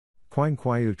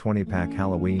QINGQIU 20-pack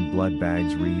Halloween blood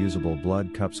bags, reusable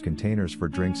blood cups, containers for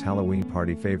drinks, Halloween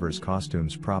party favors,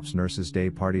 costumes, props, Nurses Day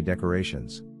party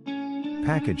decorations.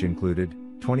 Package included,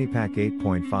 20-pack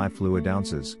 8.5 fluid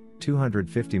ounces,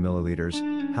 250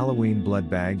 milliliters, Halloween blood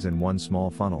bags and one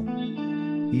small funnel.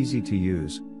 Easy to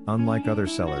use. Unlike other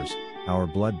sellers, our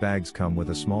blood bags come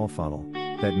with a small funnel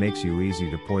that makes you easy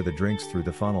to pour the drinks through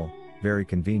the funnel. Very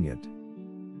convenient.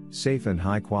 Safe and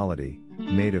high quality,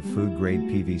 made of food grade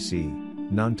PVC,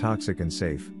 non-toxic and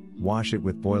safe. Wash it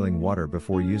with boiling water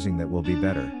before using, that will be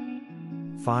better.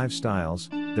 5 styles.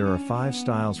 There are 5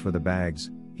 styles for the bags,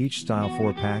 each style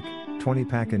 4-pack,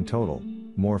 20-pack in total.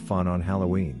 More fun on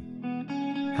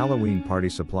Halloween. Halloween party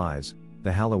supplies.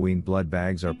 The Halloween blood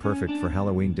bags are perfect for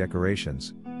Halloween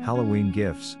decorations, Halloween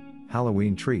gifts,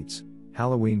 Halloween treats,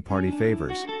 Halloween party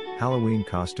favors, Halloween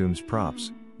costumes,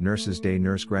 props, Nurses Day,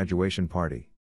 nurse graduation party.